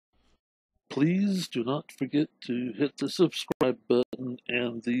Please do not forget to hit the subscribe button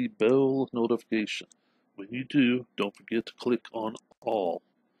and the bell notification. When you do, don't forget to click on all,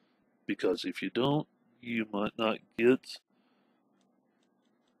 because if you don't, you might not get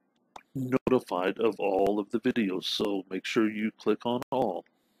notified of all of the videos, so make sure you click on all.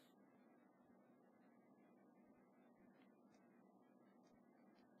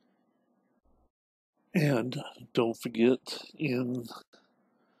 And don't forget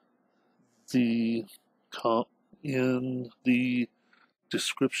the in the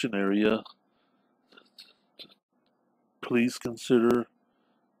description area, please consider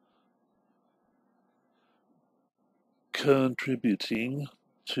contributing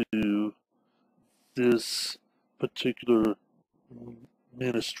to this particular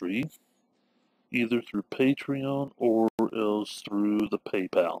ministry, either through Patreon or else through the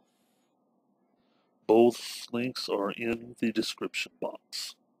PayPal. Both links are in the description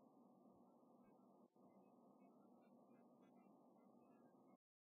box.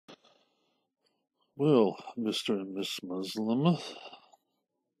 Well, Mr. and Miss Muslim,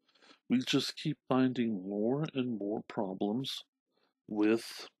 we just keep finding more and more problems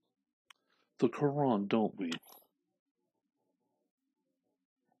with the Quran, don't we?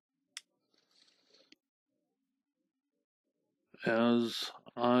 As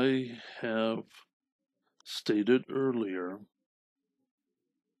I have stated earlier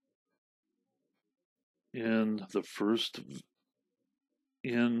in the first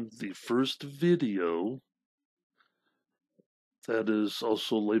video, that is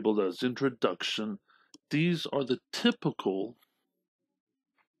also labeled as introduction, these are the typical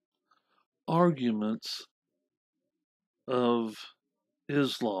arguments of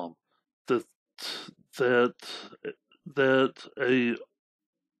Islam that that that a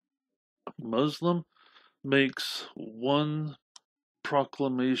Muslim makes one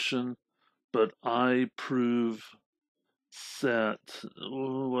proclamation, but I prove that,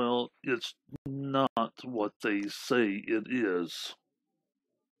 well, it's not what they say it is.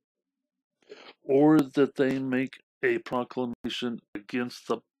 Or that they make a proclamation against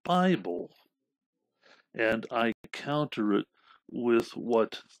the Bible, and I counter it with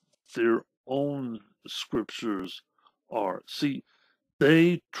what their own scriptures are. See,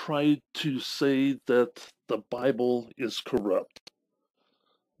 they try to say that the Bible is corrupt,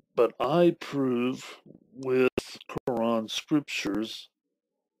 but I prove with Quran scriptures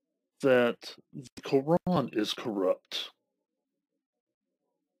that the Quran is corrupt.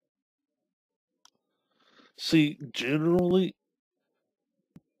 See, generally,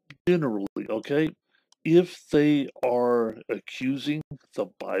 okay, if they are accusing the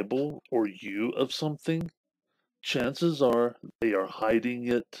Bible or you of something, chances are they are hiding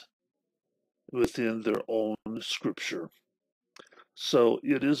it within their own scripture. So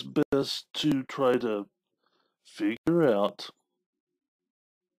it is best to try to figure out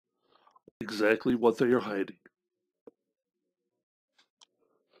exactly what they are hiding.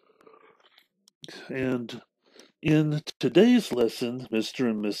 And in today's lesson, Mr.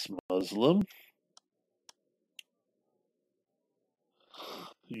 and Miss Muslim,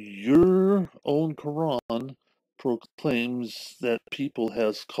 your own Quran proclaims that people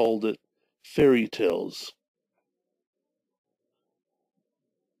has called it fairy tales.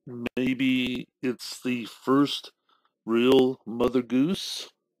 Maybe it's the first real Mother Goose?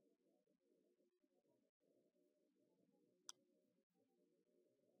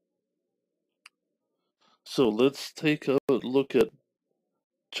 So let's take a look at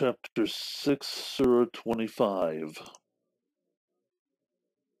chapter 6, Surah 25.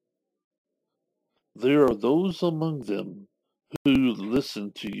 There are those among them who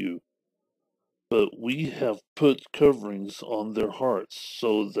listen to you, but we have put coverings on their hearts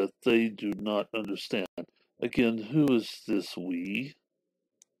so that they do not understand. Again, who is this we?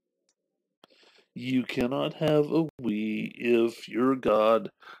 You cannot have a we if your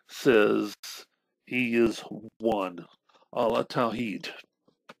God says he is one. Allah Tawheed.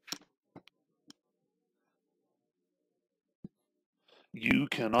 You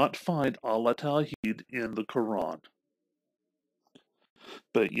cannot find Allah Tawheed in the Quran.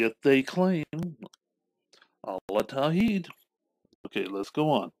 But yet they claim Allah Tawheed. Okay, let's go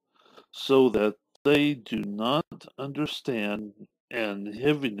on. So that they do not understand and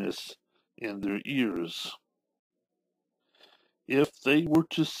heaviness in their ears. If they were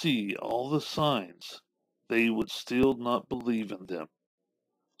to see all the signs, they would still not believe in them.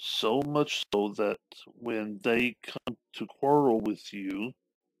 So much so that when they come to quarrel with you,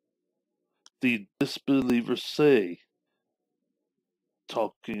 the disbelievers say,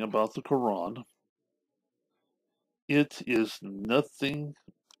 talking about the Quran, it is nothing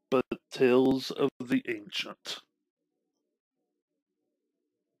but tales of the ancient.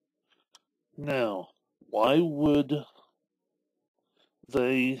 Now, why would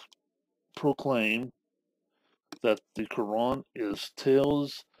they proclaim that the Quran is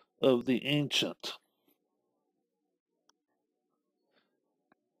tales of the ancient?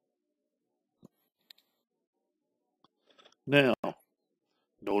 Now,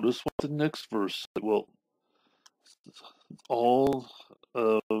 notice what the next verse said. Well, all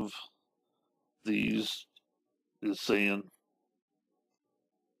of these is saying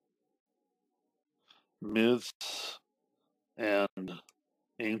myths and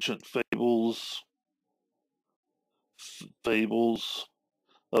ancient fables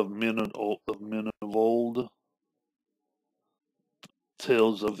of men of old,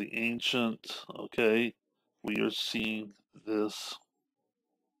 tales of the ancient. Okay, we are seeing this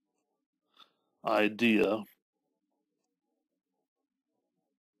idea,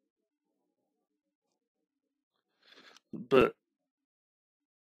 but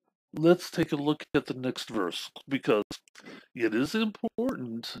let's take a look at the next verse because it is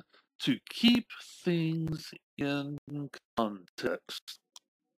important to keep things in context.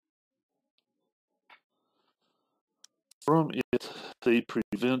 From it they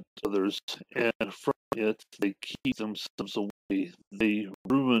prevent others, and from it they keep themselves away. They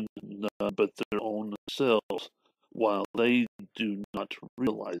ruin none but their own selves, while they do not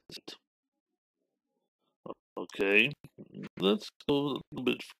realize it. Okay, let's go a little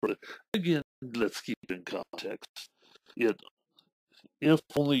bit further. Again, let's keep in context. It, if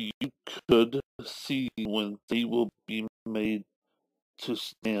only you could see when they will be made to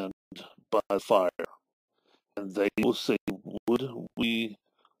stand by fire, and they will say, would we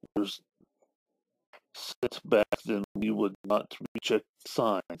were set back, then we would not reject the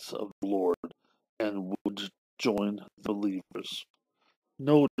signs of the Lord and would join the believers.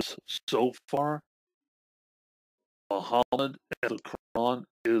 Notice, so far, Muhammad and the Quran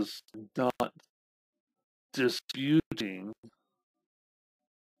is not disputing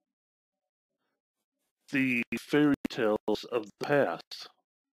the fairy tales of the past.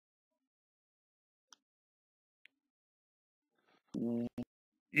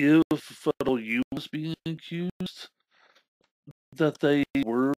 If Federal U was being accused that they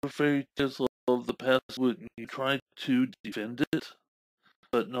were fairy tales of the past, wouldn't you try to defend it?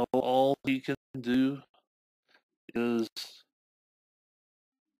 But no, all he can do is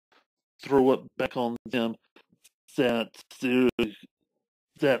throw it back on them that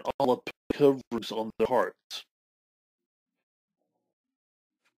that Allah covers on their hearts,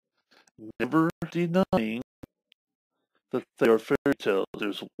 never denying that they are fairy tales.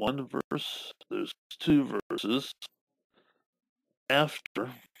 There's one verse, there's two verses after.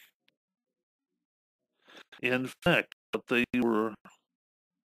 In fact, what they were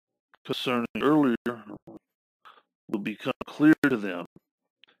concerning earlier will become clear to them.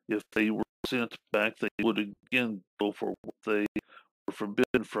 If they were sent back, they would again go for what they were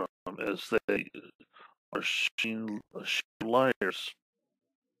forbidden from, as they are liars.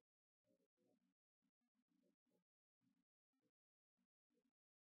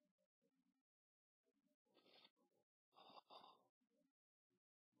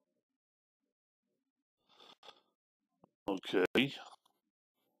 Okay.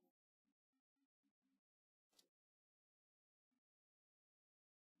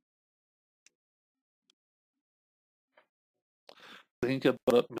 Think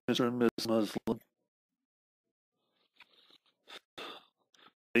about Mr. and Miss Muslim.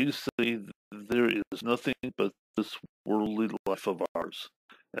 They say there is nothing but this worldly life of ours,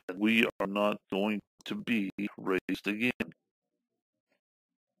 and we are not going to be raised again.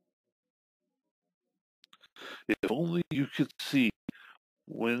 If only you could see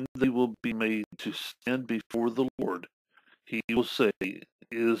when they will be made to stand before the Lord, he will say,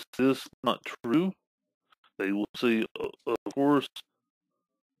 is this not true? They will say, of course,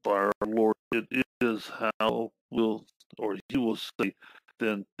 by our Lord, it is. How will, or he will say,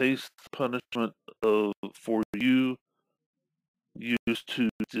 then taste the punishment of for you used to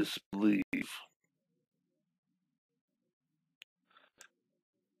disbelieve.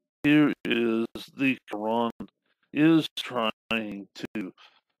 Here is the Quran is trying to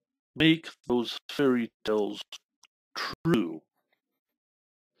make those fairy tales true.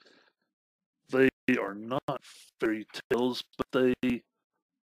 They are not fairy tales, but they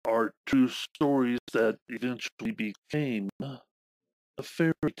are true stories that eventually became a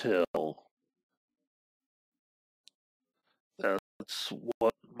fairy tale. That's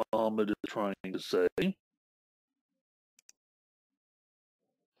what Muhammad is trying to say.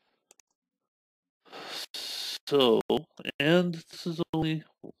 So, and this is only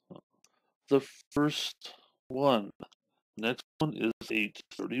the first one. Next one is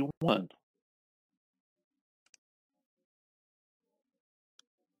 8:31.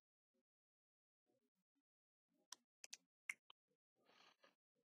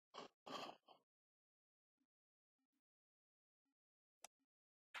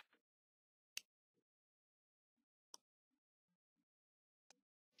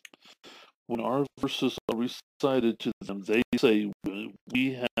 When our verses are recited to them, they say,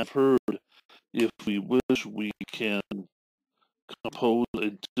 "We have heard. If we wish, we can compose a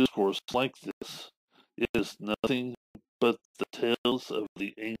discourse like this. It is nothing but the tales of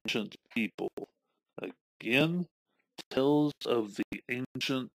the ancient people." Again, tales of the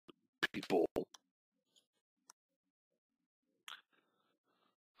ancient people.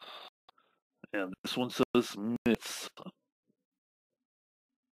 And this one says myths,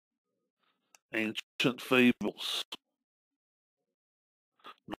 ancient fables,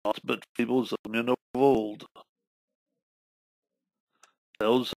 not but fables of men of old,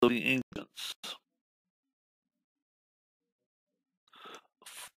 tales of the ancients,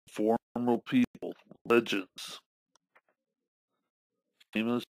 former people, legends,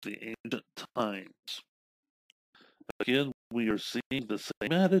 famous the ancient times. Again, we are seeing the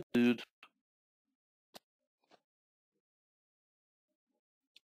same attitude.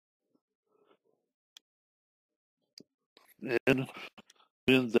 And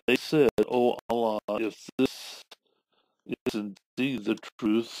when they said, "O Allah, if this is indeed the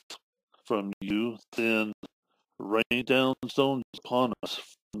truth from you, then rain down stones upon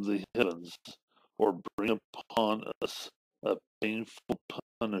us from the heavens, or bring upon us a painful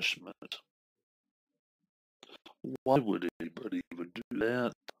punishment." Why would anybody even do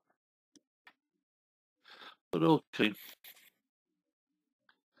that? But okay,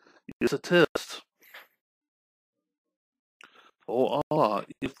 it's a test. "Oh Allah,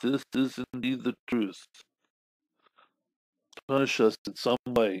 if this is indeed the truth, punish us in some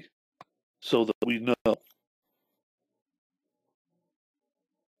way so that we know."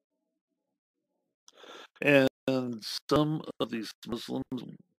 And some of these Muslims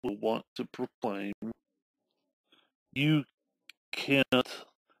will want to proclaim, "You can't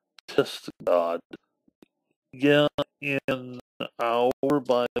test God." Yeah, in our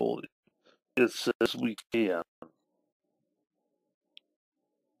Bible, it says we can.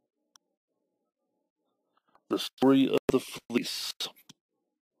 The story of the fleece.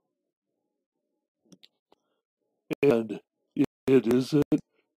 And it isn't.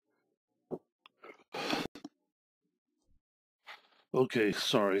 Okay,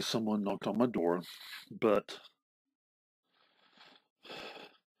 sorry, someone knocked on my door. But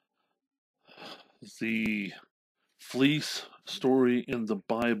the fleece story in the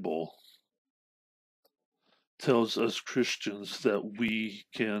Bible tells us Christians that we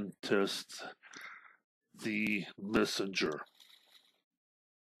can test the messenger.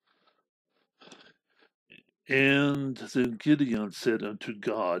 And then Gideon said unto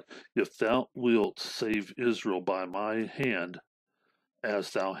God, "If thou wilt save Israel by my hand,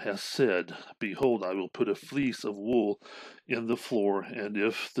 as thou hast said, behold, I will put a fleece of wool in the floor, and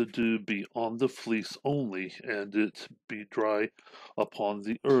if the dew be on the fleece only, and it be dry upon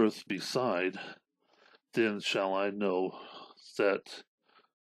the earth beside, then shall I know that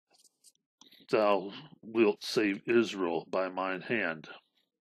thou wilt save Israel by mine hand."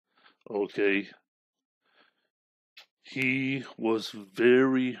 Okay, he was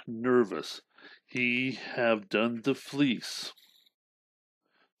very nervous. He have done the fleece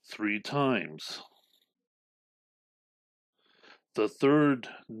 3 times. The third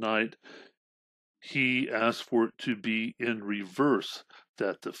night, he asked for it to be in reverse,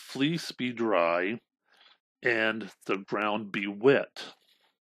 that the fleece be dry and the ground be wet.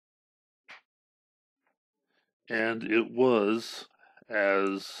 And it was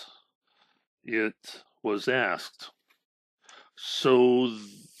as it was asked. So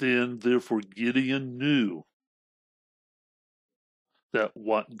then, therefore, Gideon knew that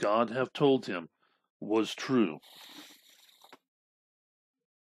what God had told him was true.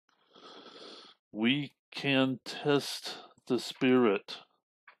 We can test the Spirit.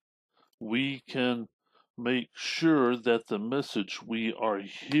 We can make sure that the message we are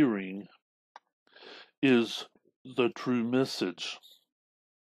hearing is the true message.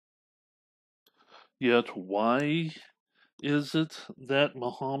 Yet, why is it that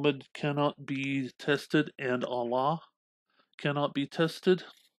Muhammad cannot be tested and Allah cannot be tested?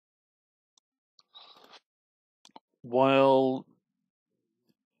 While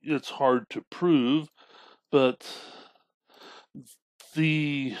it's hard to prove, but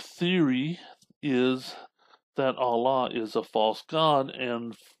the theory is that Allah is a false god,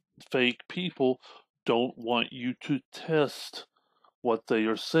 and fake people don't want you to test what they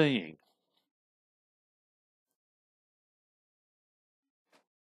are saying.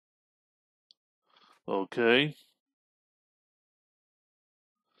 Okay?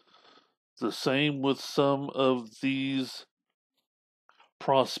 The same with some of these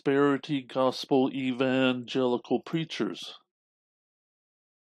prosperity gospel evangelical preachers.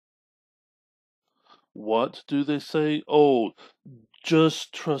 What do they say? Oh,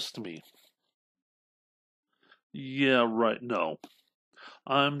 just trust me. Yeah, right. No,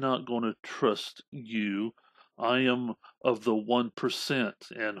 I'm not going to trust you. I am of the 1%,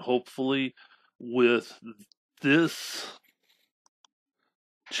 and hopefully, with this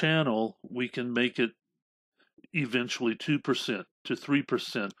channel, we can make it eventually 2% to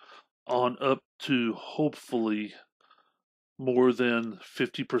 3%, on up to hopefully more than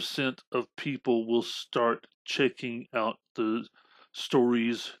 50% of people will start checking out the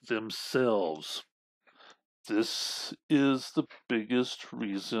stories themselves. This is the biggest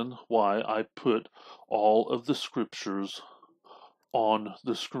reason why I put all of the scriptures on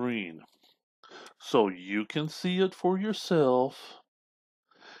the screen. So you can see it for yourself.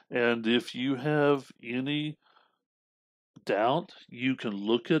 And if you have any doubt, you can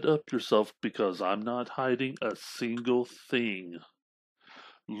look it up yourself because I'm not hiding a single thing.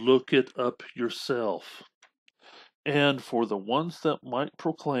 Look it up yourself. And for the ones that might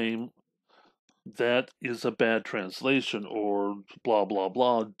proclaim that is a bad translation or blah blah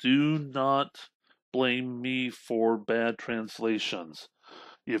blah, do not blame me for bad translations.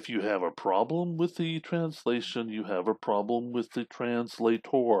 If you have a problem with the translation, you have a problem with the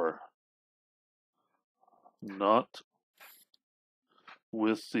translator, not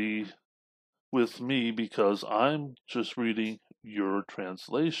with the with me, because I'm just reading your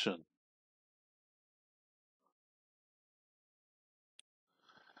translation.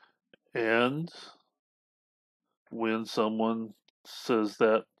 And when someone says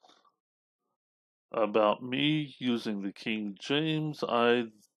that about me using the King James, I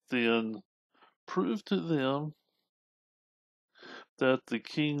then prove to them that the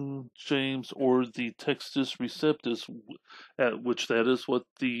King James or the Textus Receptus, at which that is what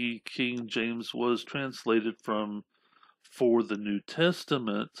the King James was translated from for the New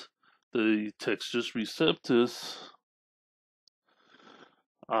Testament, the Textus Receptus,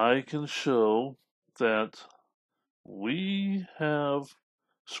 I can show that we have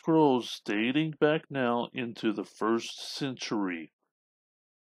scrolls dating back now into the 1st century.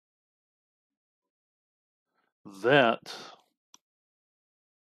 That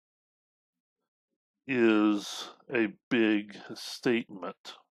is a big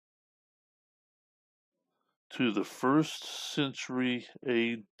statement. To the 1st century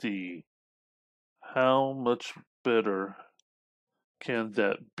AD. How much better can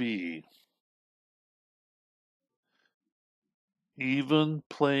that be? Even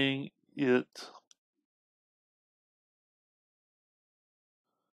playing it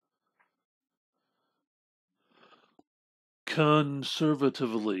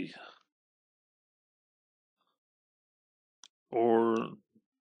conservatively, or,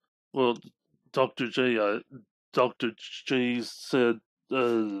 well, Dr. J, Dr. J said,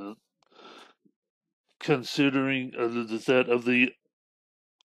 uh, considering that of the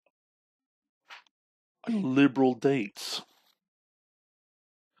liberal dates.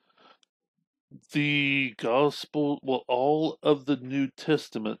 The gospel, well, all of the New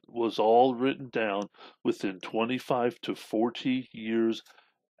Testament was all written down within 25 to 40 years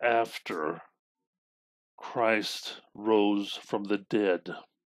after Christ rose from the dead.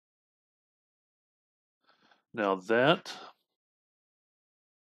 Now that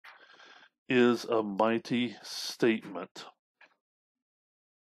is a mighty statement.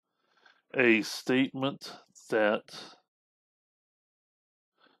 A statement that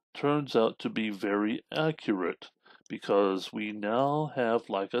turns out to be very accurate because we now have,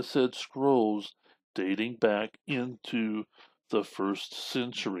 like I said, scrolls dating back into the 1st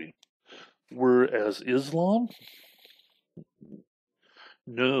century. Whereas Islam,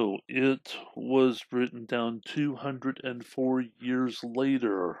 no, it was written down 204 years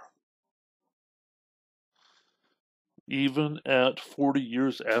later. Even at 40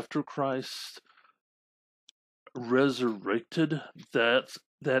 years after Christ resurrected, that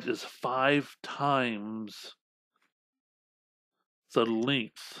is 5 times the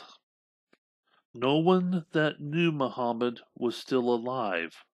length. No one that knew Muhammad was still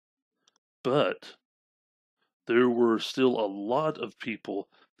alive, but there were still a lot of people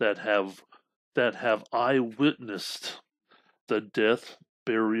that have eyewitnessed the death,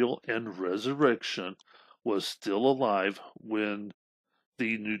 burial, and resurrection, was still alive when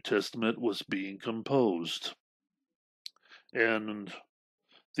the New Testament was being composed. And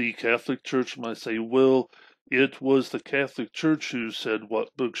the Catholic Church might say, well, it was the Catholic Church who said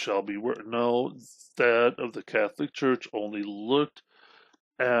what book shall be written. No, that of the Catholic Church only looked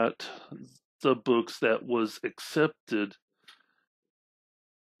at the books that was accepted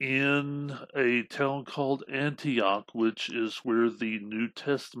in a town called Antioch, which is where the New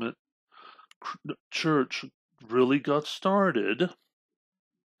Testament church really got started.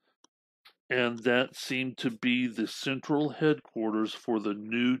 And that seemed to be the central headquarters for the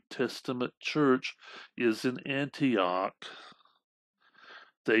New Testament church is in Antioch.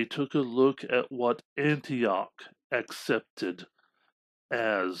 They took a look at what Antioch accepted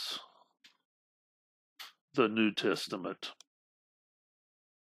as the New Testament.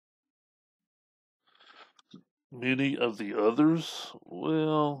 Many of the others,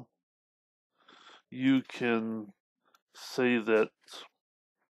 well, you can say that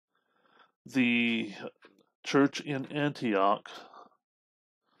the church in Antioch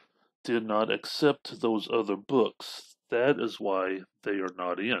did not accept those other books. That is why they are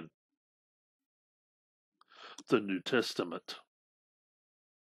not in the New Testament.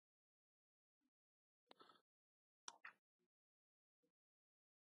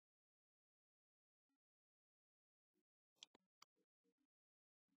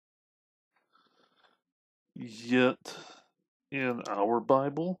 Yet, in our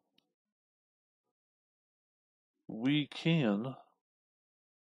Bible, we can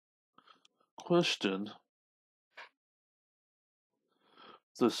question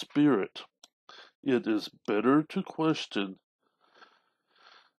the Spirit. It is better to question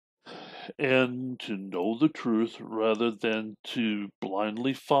and to know the truth rather than to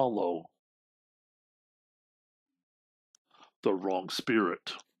blindly follow the wrong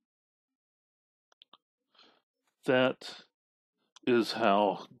spirit. That is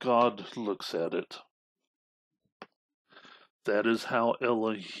how God looks at it. That is how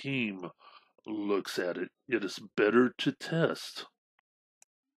Elohim looks at it. It is better to test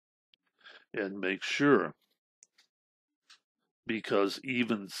and make sure, because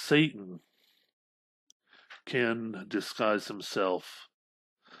even Satan can disguise himself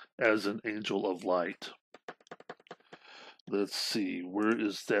as an angel of light. Let's see, where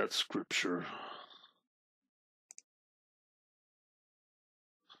is that scripture?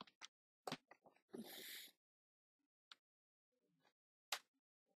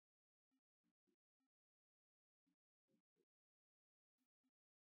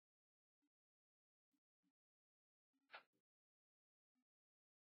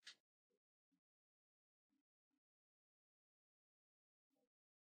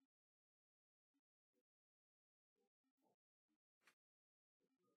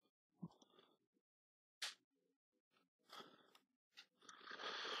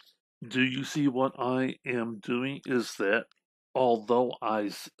 Do you see what I am doing? Is that although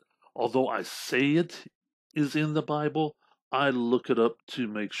I although I say it is in the Bible, I look it up to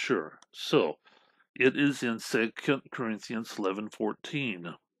make sure. So it is in 2 Corinthians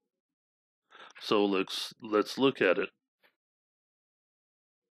 11:14. So let's look at it.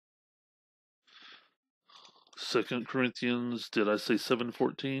 2 Corinthians, did I say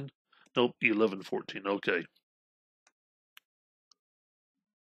 7:14? Nope, 11:14. Okay.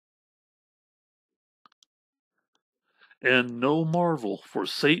 And no marvel, for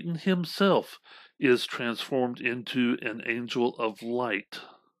Satan himself is transformed into an angel of light.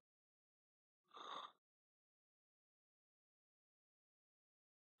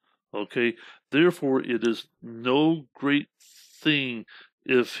 Okay, therefore it is no great thing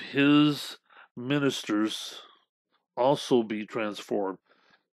if his ministers also be transformed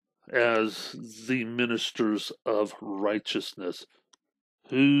as the ministers of righteousness,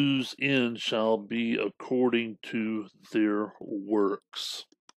 whose end shall be according to their works.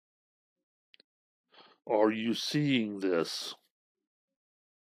 Are you seeing this?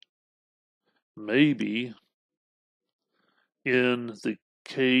 Maybe in the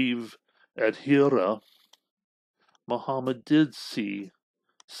cave at Hira, Muhammad did see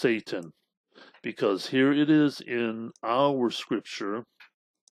Satan, because here it is in our scripture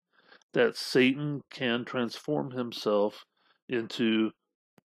that Satan can transform himself into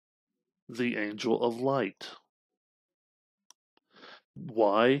the angel of light.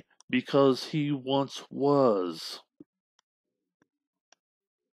 Why? Because he once was.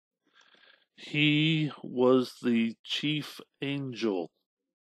 He was the chief angel.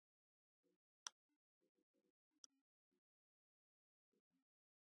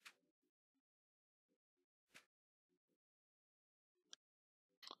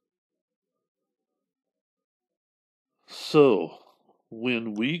 So,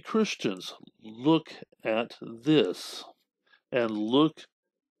 when we Christians look at this and look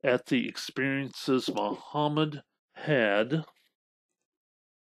at the experiences Muhammad had,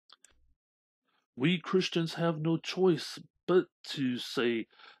 we Christians have no choice but to say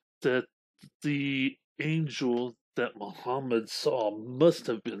that the angel that Muhammad saw must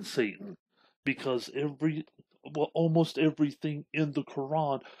have been Satan, because almost everything in the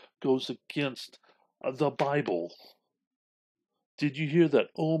Quran goes against the Bible. Did you hear that?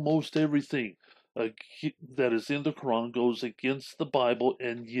 Almost everything that is in the Quran goes against the Bible,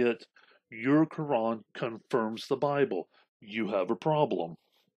 and yet your Quran confirms the Bible. You have a problem.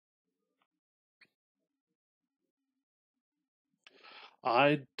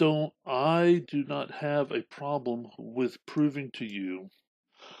 I do not have a problem with proving to you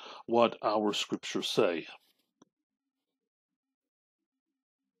what our scriptures say.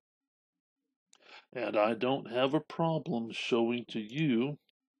 And I don't have a problem showing to you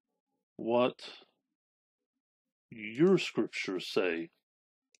what your scriptures say.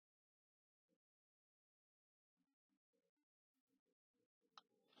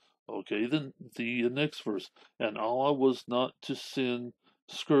 Okay, then the next verse. And Allah was not to send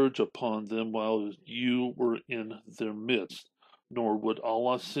scourge upon them while you were in their midst, nor would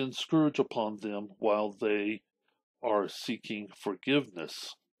Allah send scourge upon them while they are seeking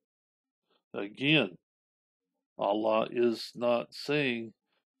forgiveness. Again, Allah is not saying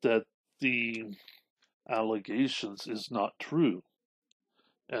that the allegations is not true.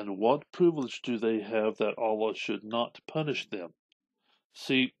 And what privilege do they have that Allah should not punish them?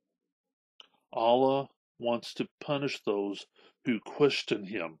 See, Allah wants to punish those who question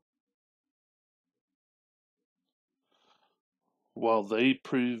Him, while they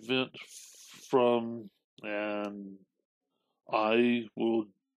prevent from, and I will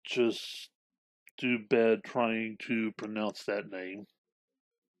just do bad trying to pronounce that name,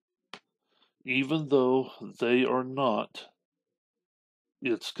 even though they are not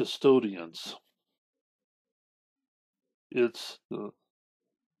its custodians. Its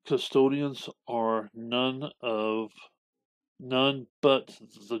custodians are none but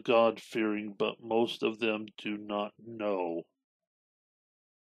the God-fearing, but most of them do not know.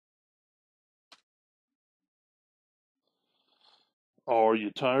 Are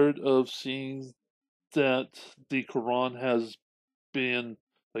you tired of seeing that the Quran has been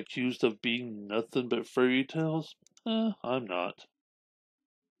accused of being nothing but fairy tales? I'm not.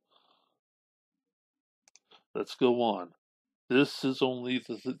 Let's go on. This is only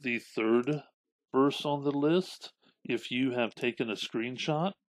the third verse on the list. If you have taken a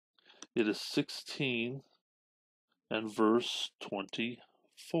screenshot, it is 16 and verse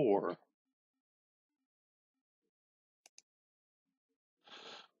 24.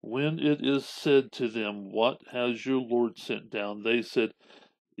 When it is said to them, "What has your Lord sent down?" they said,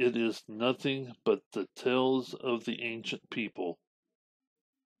 "It is nothing but the tales of the ancient people."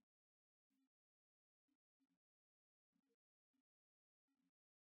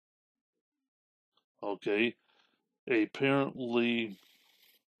 Okay, apparently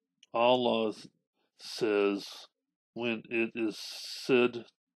Allah says, when it is said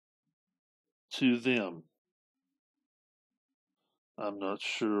to them, I'm not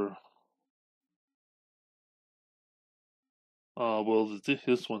sure. Well,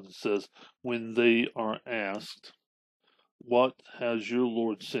 this one says, when they are asked, "What has your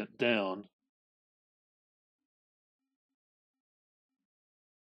Lord sent down?"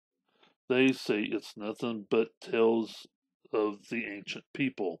 they say it's nothing but tales of the ancient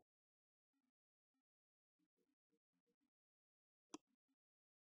people.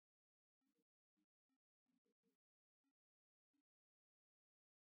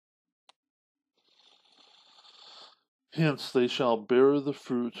 Hence they shall bear the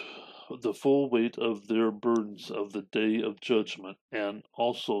full weight of their burdens of the day of judgment, and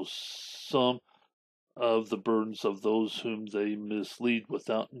also some of the burdens of those whom they mislead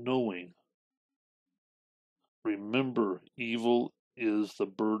without knowing. Remember, evil is the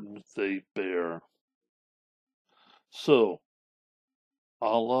burden they bear. So,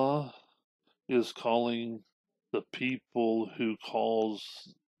 Allah is calling the people who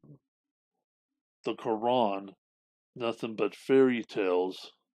calls the Quran nothing but fairy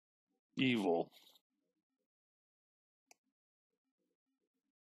tales evil.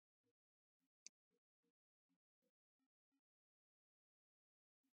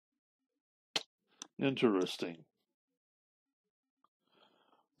 Interesting.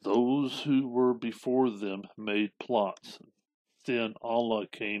 Those who were before them made plots. Then Allah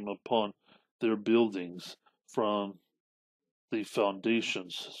came upon their buildings from the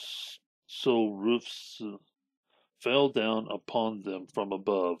foundations, so roofs fell down upon them from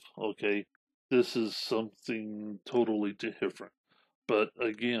above. Okay, this is something totally different. But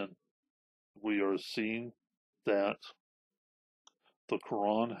again, we are seeing that the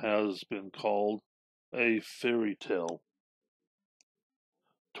Quran has been called a fairy tale.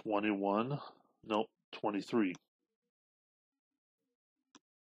 21, no, 23.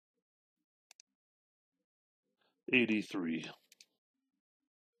 83.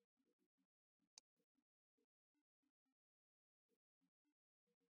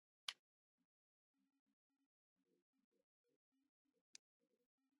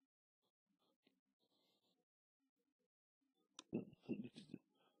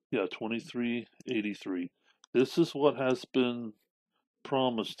 Yeah, 2383. This is what has been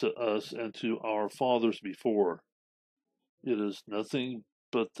promised to us and to our fathers before. It is nothing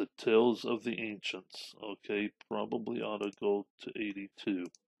but the tales of the ancients. Okay, probably ought to go to 82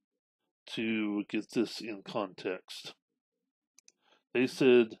 to get this in context. They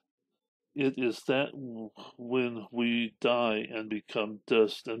said, it is that when we die and become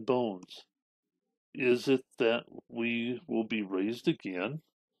dust and bones. Is it that we will be raised again?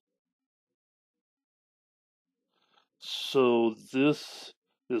 So this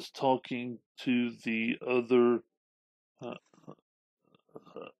is talking to the other uh,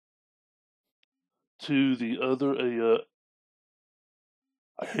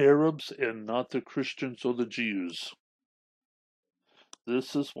 Arabs and not the Christians or the Jews.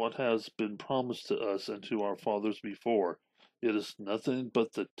 This is what has been promised to us and to our fathers before. It is nothing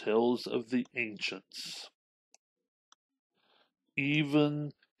but the tales of the ancients.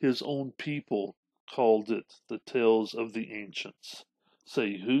 Even his own people called it the tales of the ancients.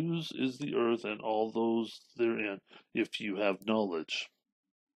 Say, whose is the earth and all those therein, if you have knowledge?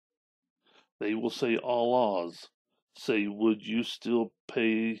 They will say Allah's. Say, would you still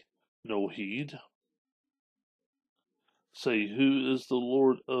pay no heed? Say, who is the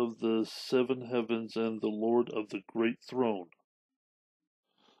Lord of the seven heavens and the Lord of the great throne?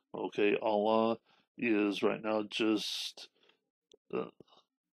 Okay, Allah is right now just, uh,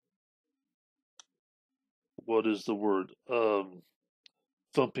 what is the word?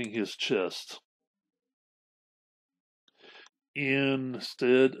 Thumping his chest.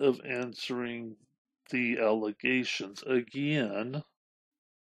 Instead of answering the allegations again,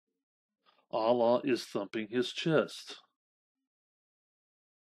 Allah is thumping his chest.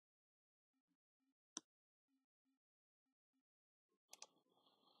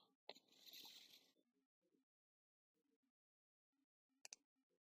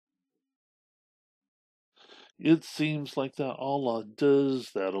 It seems like that Allah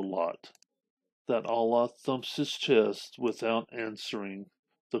does that a lot. That Allah thumps his chest without answering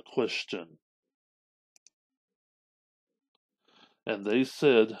the question. And they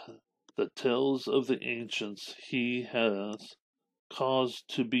said, the tales of the ancients he has caused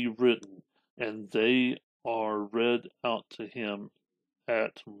to be written, and they are read out to him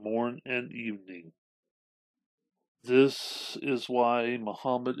at morn and evening. This is why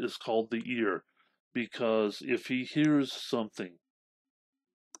Muhammad is called the ear, because if he hears something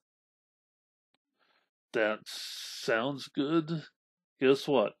that sounds good, guess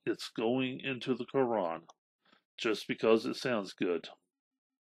what? It's going into the Quran just because it sounds good.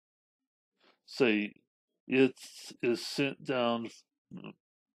 Say, it is sent down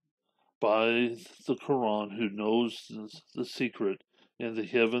by the Quran who knows the secret in the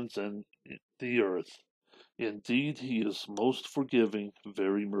heavens and the earth. Indeed, he is most forgiving,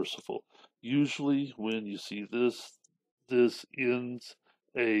 very merciful. Usually, when you see this, this ends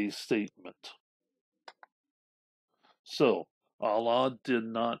a statement. So, Allah did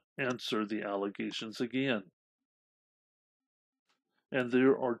not answer the allegations again. And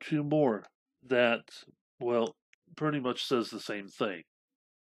there are two more that, well, pretty much says the same thing.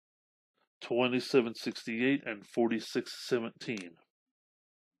 2768 and 4617.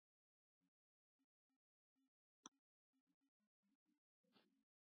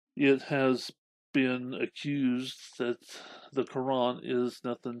 It has been accused that the Quran is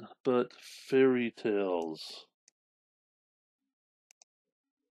nothing but fairy tales.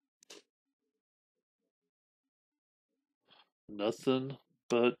 Nothing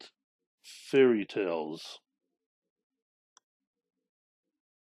but fairy tales.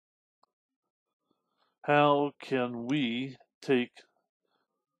 How can we take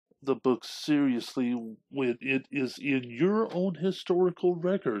the book seriously when it is in your own historical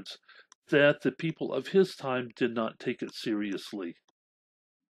records that the people of his time did not take it seriously?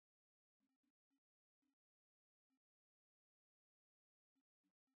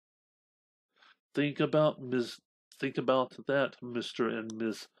 Think about think about that, Mr. and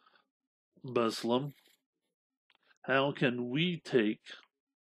Miss Muslim. How can we take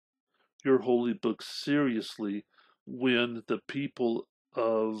your holy book seriously when the people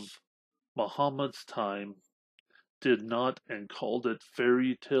of Muhammad's time did not and called it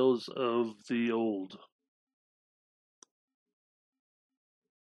fairy tales of the old?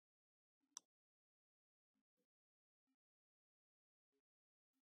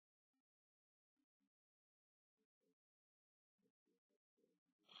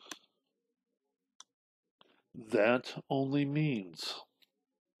 That only means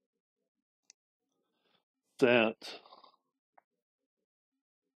that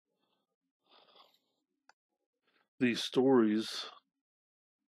these stories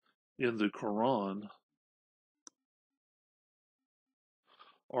in the Quran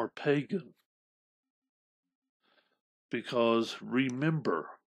are pagan. Because remember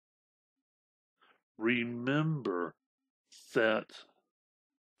that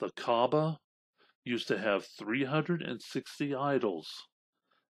the Kaaba used to have 360 idols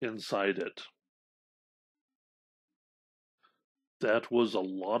inside it. That was a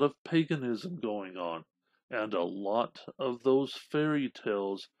lot of paganism going on, and a lot of those fairy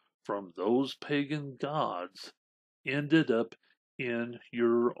tales from those pagan gods ended up in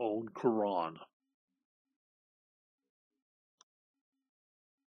your own Quran.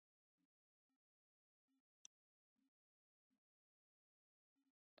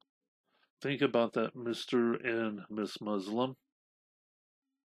 Think about that, Mr. and Miss Muslim.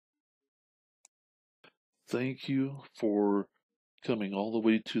 Thank you for coming all the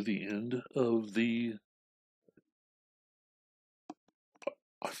way to the end of the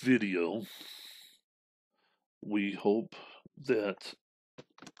video. We hope that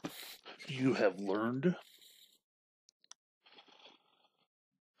you have learned.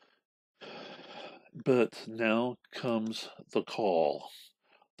 But now comes the call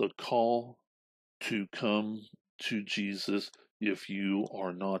to come to Jesus if you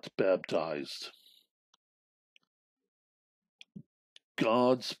are not baptized.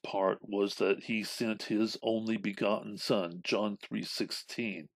 God's part was that he sent his only begotten son, John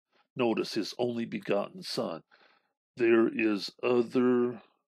 3:16. Notice his only begotten son. There is other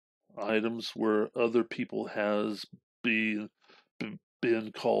items where other people has been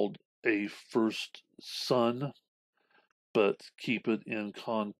been called a first son, but keep it in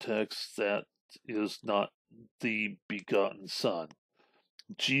context that is not the begotten son.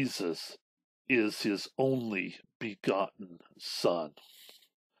 Jesus is his only begotten son.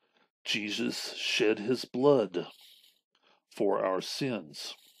 Jesus shed his blood for our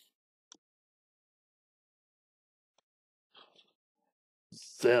sins.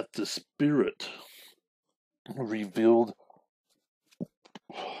 That the Spirit revealed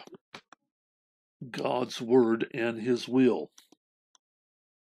God's word and his will.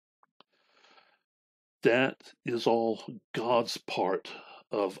 That is all God's part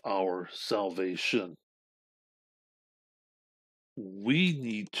of our salvation. We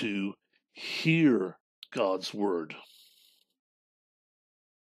need to hear God's word.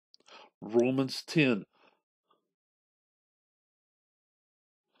 Romans 10,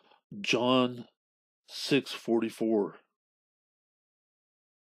 John 6:44.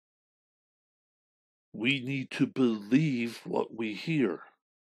 We need to believe what we hear.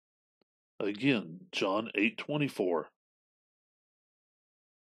 Again, John 8:24.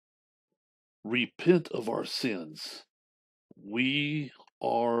 Repent of our sins. We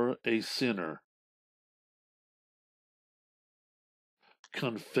are a sinner.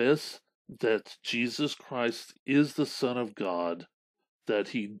 Confess that Jesus Christ is the Son of God, that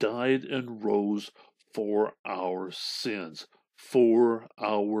he died and rose for our sins, for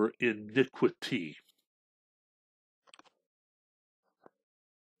our iniquity.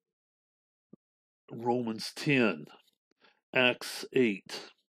 Romans 10, Acts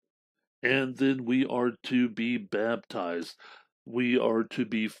 8. And then we are to be baptized. We are to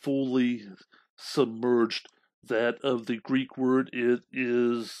be fully submerged. That of the Greek word, it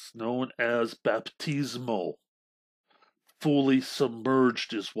is known as baptismo. Fully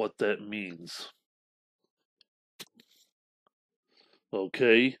submerged is what that means.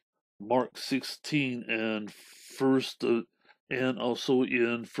 Okay, Mark 16 and first and also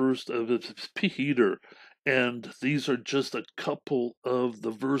in first of Peter, and these are just a couple of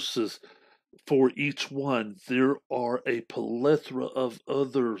the verses for each one. There are a plethora of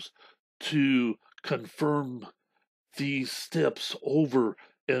others to confirm these steps over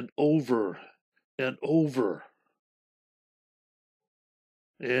and over and over,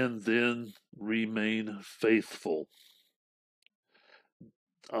 and then remain faithful.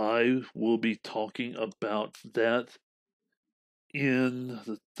 I will be talking about that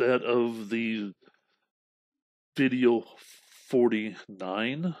in that of the video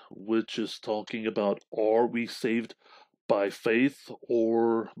 49, which is talking about are we saved by faith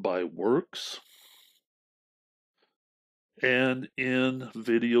or by works? And in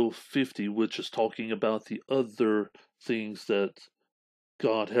video 50, which is talking about the other things that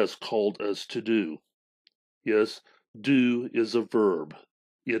God has called us to do. Yes, do is a verb,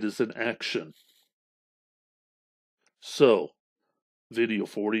 it is an action. So, video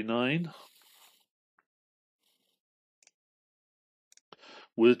 49,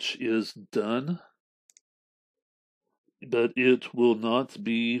 which is done, but it will not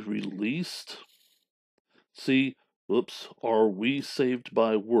be released. See, whoops, are we saved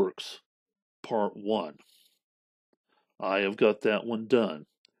by works? Part 1. I have got that one done,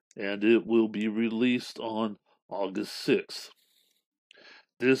 and it will be released on August 6th.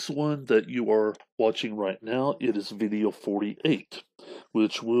 This one that you are watching right now, it is video 48,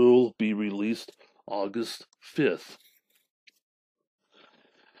 which will be released August 5th.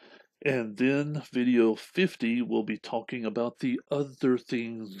 And then video 50 will be talking about the other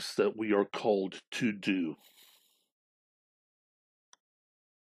things that we are called to do.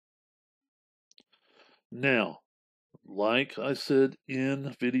 Now, like I said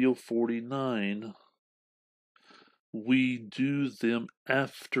in video 49, we do them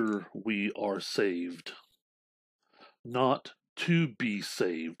after we are saved, not to be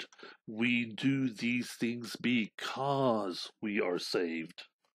saved. We do these things because we are saved.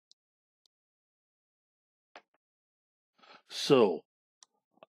 So,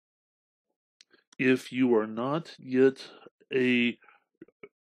 if you are not yet a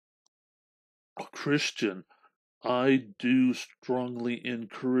Christian, I do strongly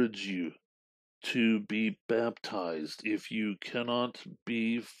encourage you to be baptized. If you cannot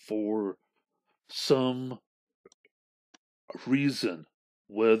be for some reason,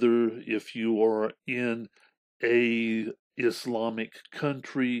 whether if you are in a Islamic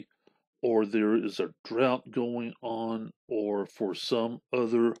country or there is a drought going on or for some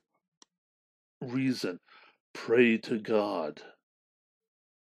other reason, pray to God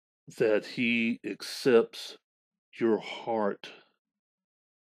that He accepts your heart.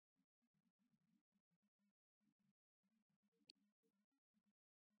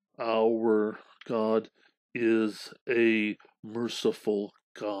 Our God is a merciful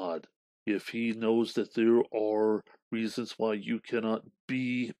God. If He knows that there are reasons why you cannot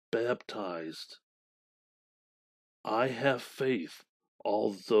be baptized, I have faith,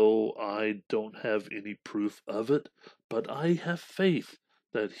 although I don't have any proof of it, but I have faith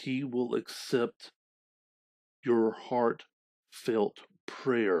that He will accept your heartfelt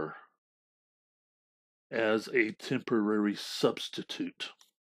prayer as a temporary substitute.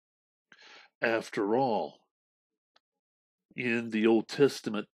 After all, in the Old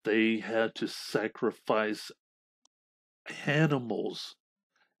Testament, they had to sacrifice animals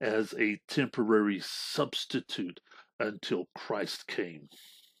as a temporary substitute until Christ came.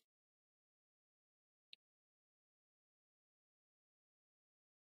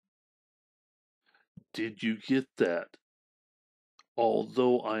 Did you get that?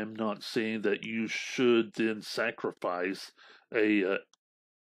 Although I am not saying that you should then sacrifice a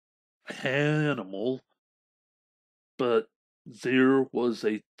animal, but there was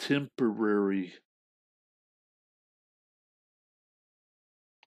a temporary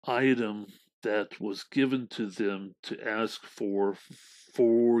item that was given to them to ask for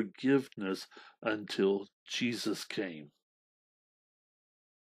forgiveness until Jesus came.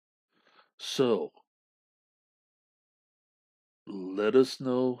 So, let us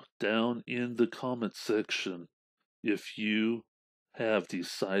know down in the comment section if you have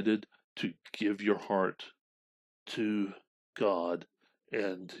decided to give your heart to God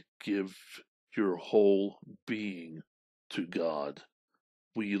and give your whole being to God.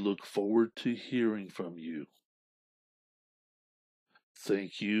 We look forward to hearing from you.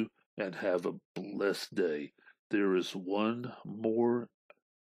 Thank you and have a blessed day. There is one more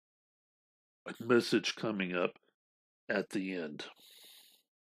message coming up at the end.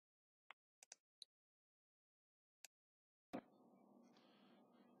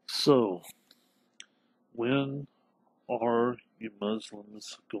 So, when are you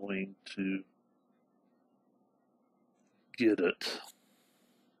Muslims going to get it?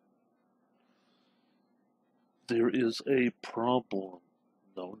 There is a problem.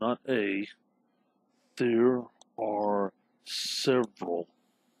 No, not a. There are several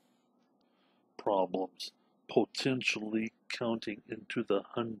problems, potentially counting into the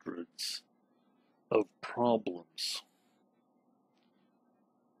hundreds of problems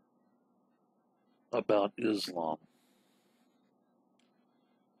about Islam.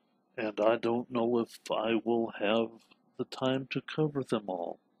 and I don't know if I will have the time to cover them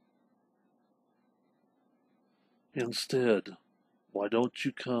all. Instead, why don't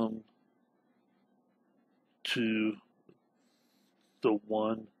you come to the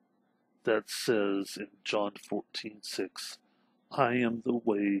one that says in John 14:6, I am the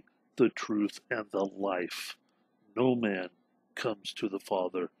way, the truth, and the life. No man comes to the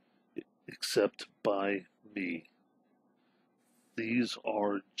Father except by me. These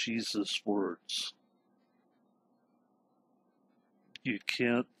are Jesus' words. You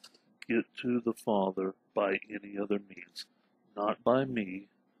can't get to the Father by any other means. Not by me,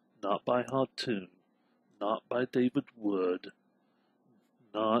 not by Hatun, not by David Wood,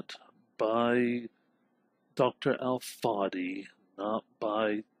 not by Dr. Al-Fadi, not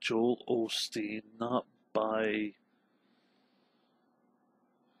by Joel Osteen, not by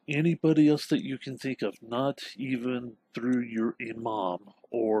anybody else that you can think of, not even through your Imam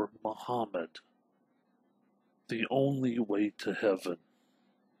or Muhammad. The only way to heaven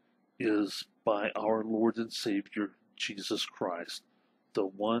is by our Lord and Savior, Jesus Christ, the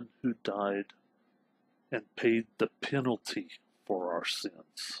one who died and paid the penalty for our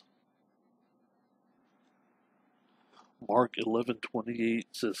sins. Mark 11:28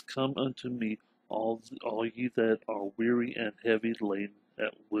 says, Come unto me, all ye that are weary and heavy laden,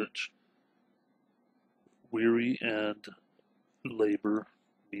 at which weary and labor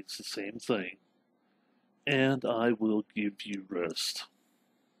means the same thing, and I will give you rest.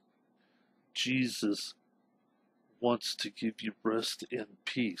 Jesus wants to give you rest and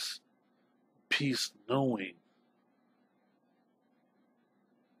peace. Peace knowing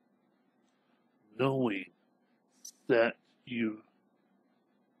that you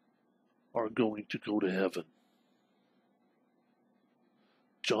are going to go to heaven.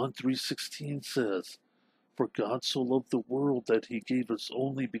 John 3:16 says, For God so loved the world that he gave his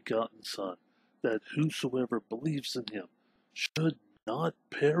only begotten Son, that whosoever believes in him should not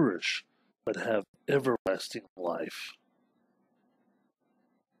perish, but have everlasting life.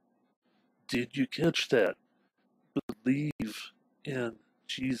 Did you catch that? Believe in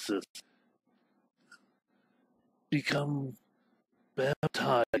Jesus. Become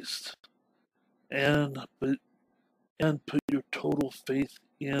baptized and put your total faith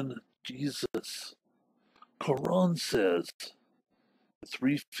in Jesus. Quran says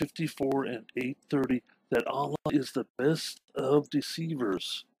 354 and 830 that Allah is the best of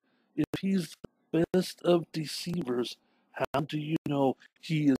deceivers. If he's the best of deceivers, how do you know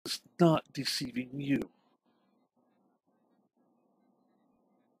he is not deceiving you?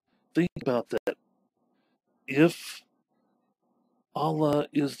 Think about that. If Allah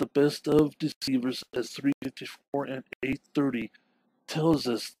is the best of deceivers, as 354 and 830 tells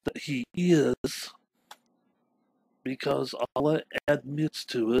us that he is, because Allah admits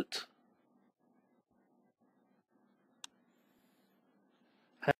to it,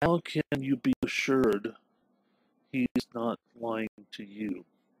 how can you be assured he is not lying to you?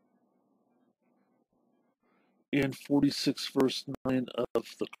 In 46 verse 9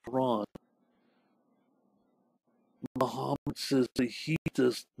 of the Quran, Muhammad says that he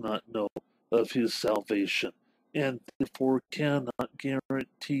does not know of his salvation and therefore cannot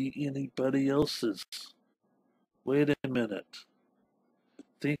guarantee anybody else's. Wait a minute.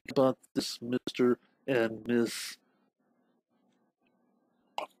 Think about this, Mr. and Miss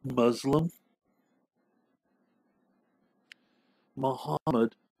Muslim.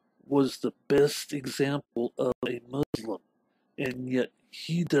 Muhammad was the best example of a Muslim, and yet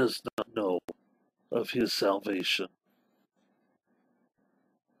he does not know of his salvation.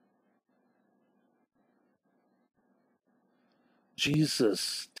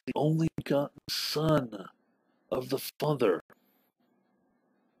 Jesus, the only begotten Son of the Father,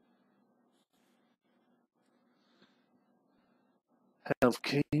 have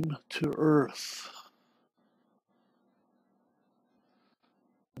came to earth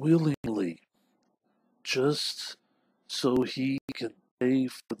willingly, just so he can pay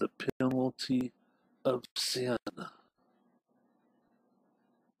for the penalty of sin.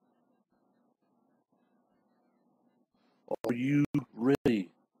 Are you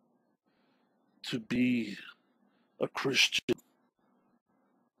ready to be a Christian?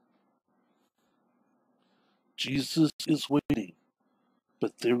 Jesus is waiting,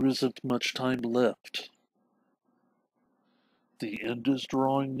 but there isn't much time left. The end is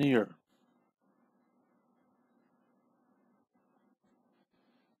drawing near,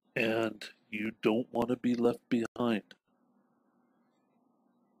 and you don't want to be left behind.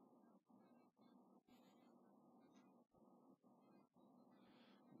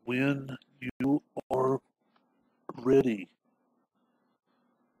 When you are ready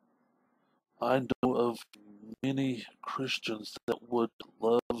I know of many Christians that would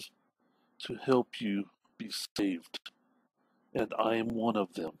love to help you be saved, and I am one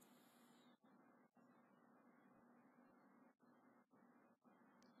of them.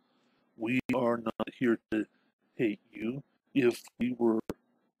 We are not here to hate you. If we were,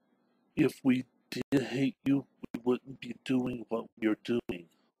 if we did hate you, we wouldn't be doing what we are doing.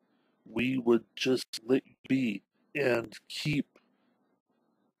 We would just let you be and keep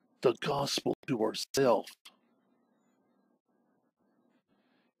the gospel to ourselves.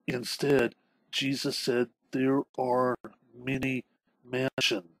 Instead, Jesus said, there are many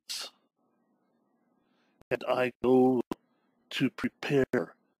mansions, and I go to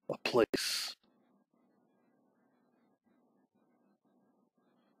prepare a place.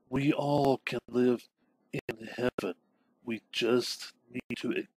 We all can live in heaven. We just need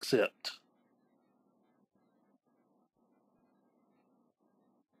to accept.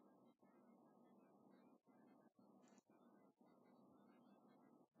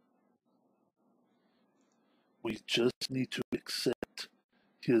 We just need to accept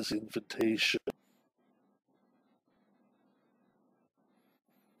his invitation.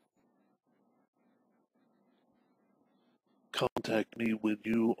 Contact me when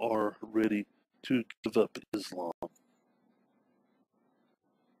you are ready to give up Islam.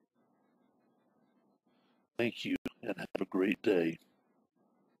 Thank you and have a great day.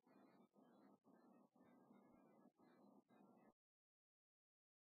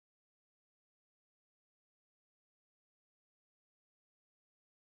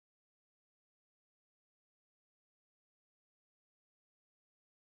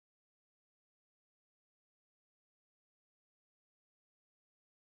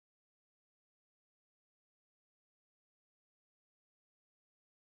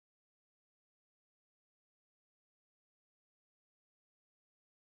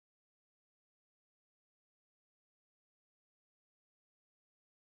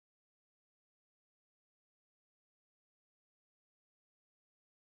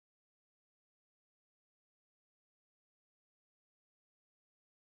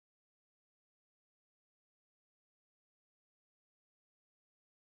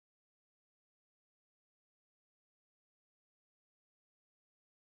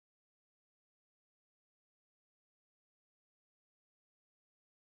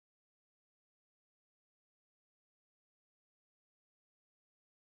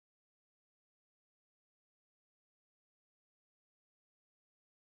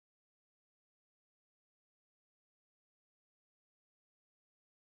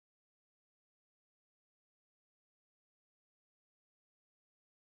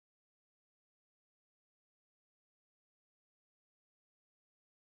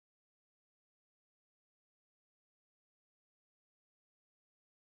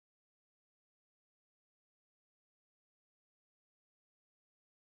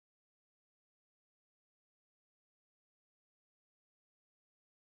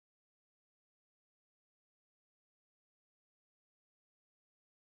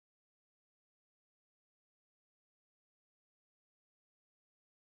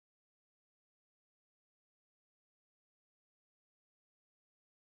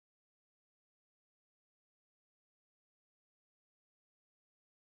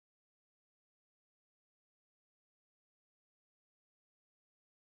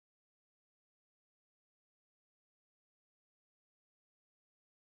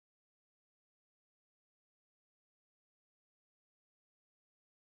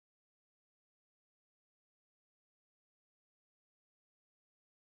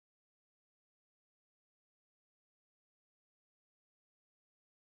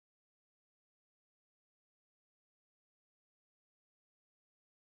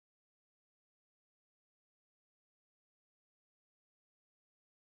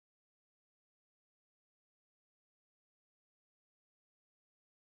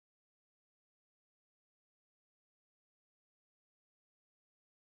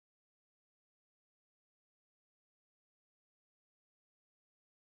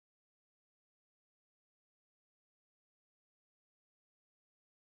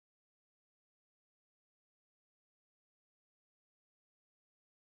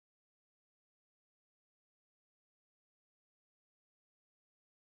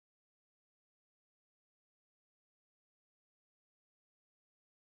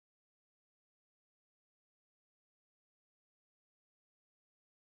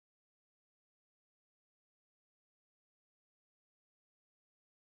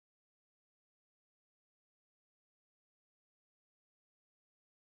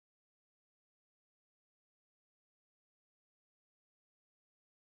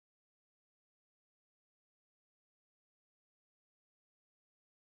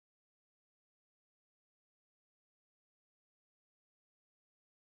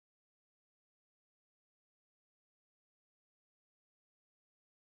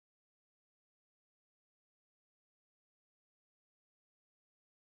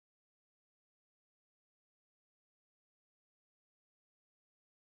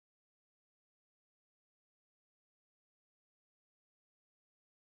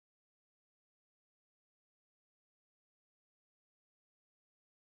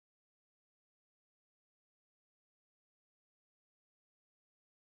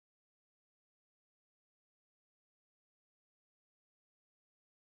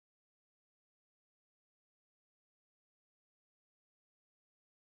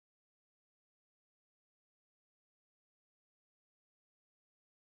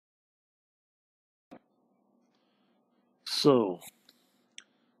 So,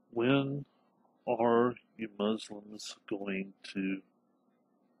 when are you Muslims going to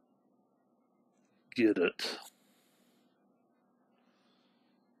get it?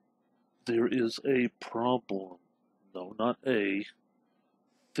 There is a problem. No, not a.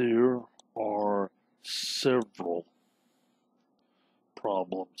 There are several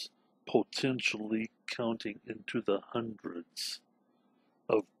problems, potentially counting into the hundreds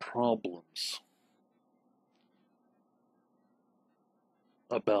of problems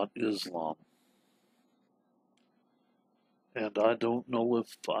about Islam. And I don't know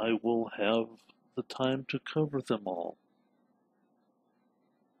if I will have the time to cover them all.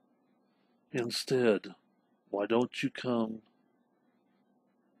 Instead, why don't you come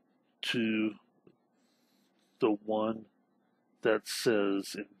to the one that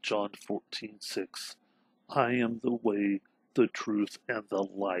says in John 14:6, I am the way, the truth, and the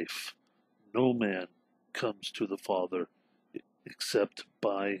life. No man comes to the Father except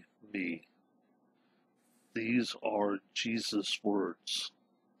by me. These are Jesus' words.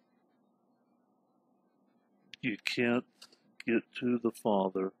 You can't get to the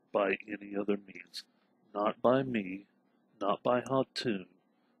Father by any other means. Not by me, not by Hatun,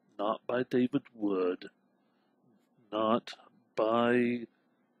 not by David Wood, not by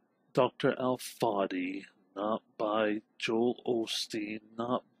Dr. Al-Fadi, not by Joel Osteen,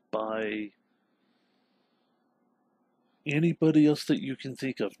 not by anybody else that you can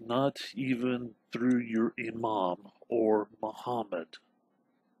think of, not even through your Imam or Muhammad.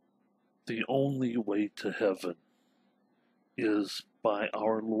 The only way to heaven is by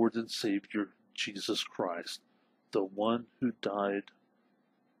our Lord and Savior, Jesus Christ, the one who died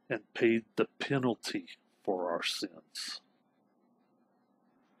and paid the penalty for our sins.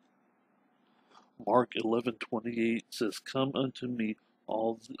 Mark 11:28 says, Come unto me,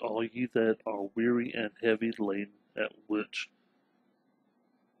 all ye that are weary and heavy laden, at which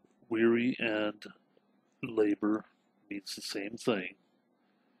weary and labor means the same thing,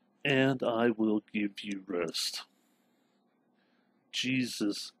 and I will give you rest.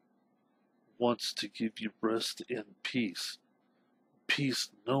 Jesus wants to give you rest in peace. Peace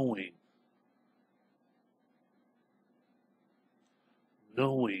knowing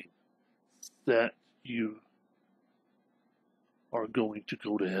that you are going to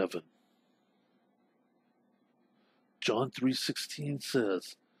go to heaven. John 3:16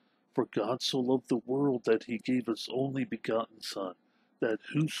 says, For God so loved the world that he gave his only begotten Son, that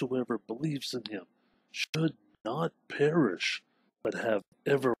whosoever believes in him should not perish, but have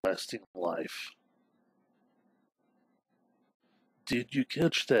everlasting life. Did you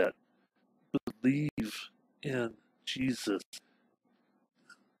catch that? Believe in Jesus.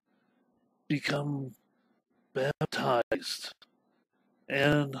 Become baptized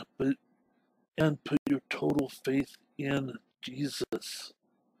and put your total faith in Jesus.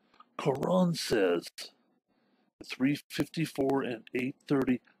 Quran says 354 and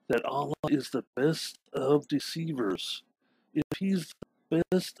 830 that Allah is the best of deceivers. If he's the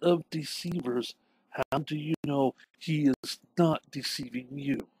best of deceivers, how do you know he is not deceiving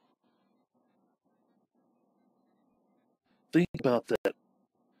you? Think about that.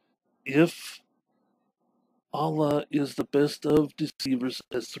 If Allah is the best of deceivers,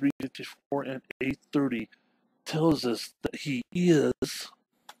 as 354 and 830 tells us that he is,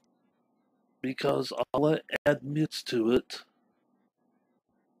 because Allah admits to it,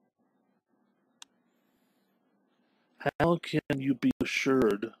 how can you be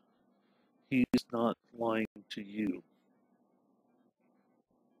assured he's not lying to you?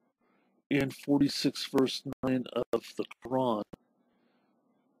 In 46 verse 9 of the Quran,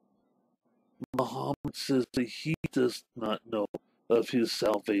 Muhammad says that he does not know of his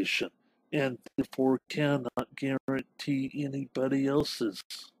salvation and therefore cannot guarantee anybody else's.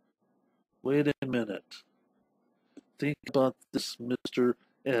 Wait a minute. Think about this, Mr.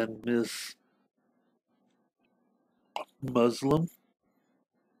 and Miss Muslim.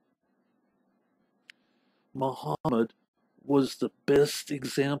 Muhammad was the best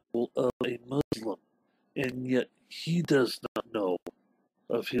example of a Muslim, and yet he does not know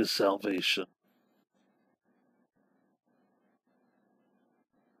of his salvation.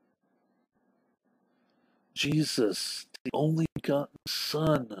 Jesus, the only begotten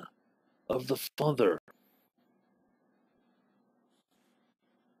Son of the Father,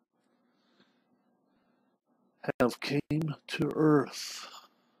 have came to earth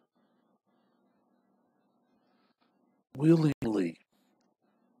willingly,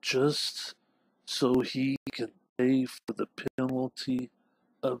 just so he can pay for the penalty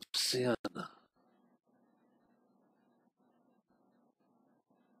of sin.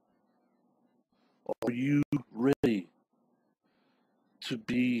 Are you ready to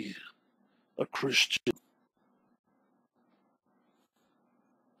be a Christian.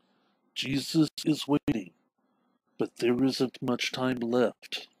 Jesus is waiting, but there isn't much time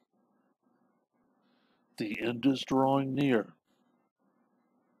left. The end is drawing near,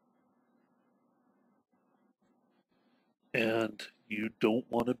 and you don't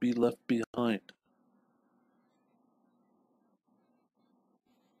want to be left behind.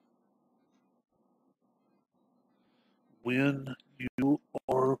 When you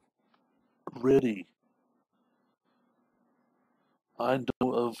are ready, I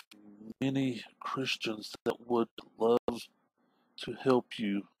know of many Christians that would love to help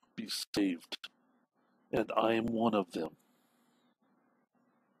you be saved, and I am one of them.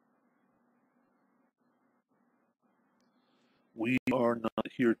 We are not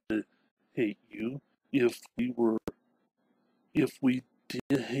here to hate you. If we were, if we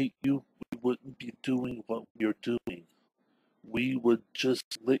did hate you, we wouldn't be doing what we are doing. We would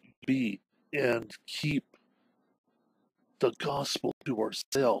just let you be and keep the gospel to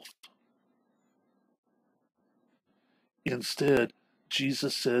ourselves. Instead,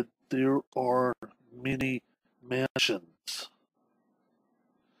 Jesus said, there are many mansions,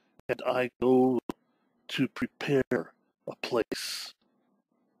 and I go to prepare a place.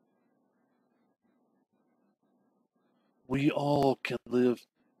 We all can live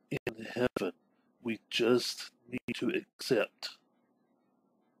in heaven. We just need to accept.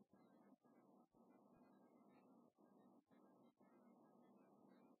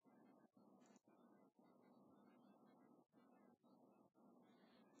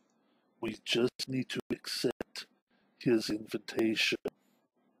 We just need to accept his invitation.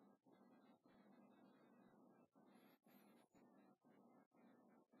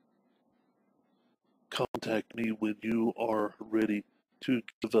 Contact me when you are ready to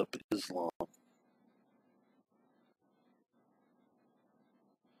give up Islam.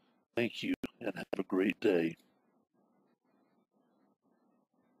 Thank you and have a great day.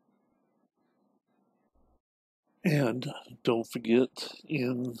 And don't forget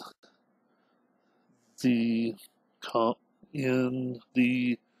the in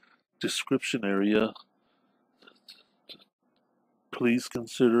the description area, please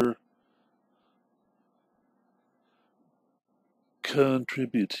consider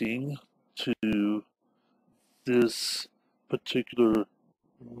contributing to this particular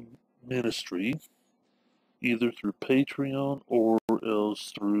ministry, either through Patreon or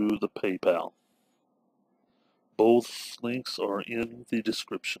else through the PayPal. Both links are in the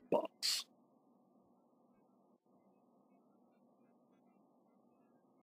description box.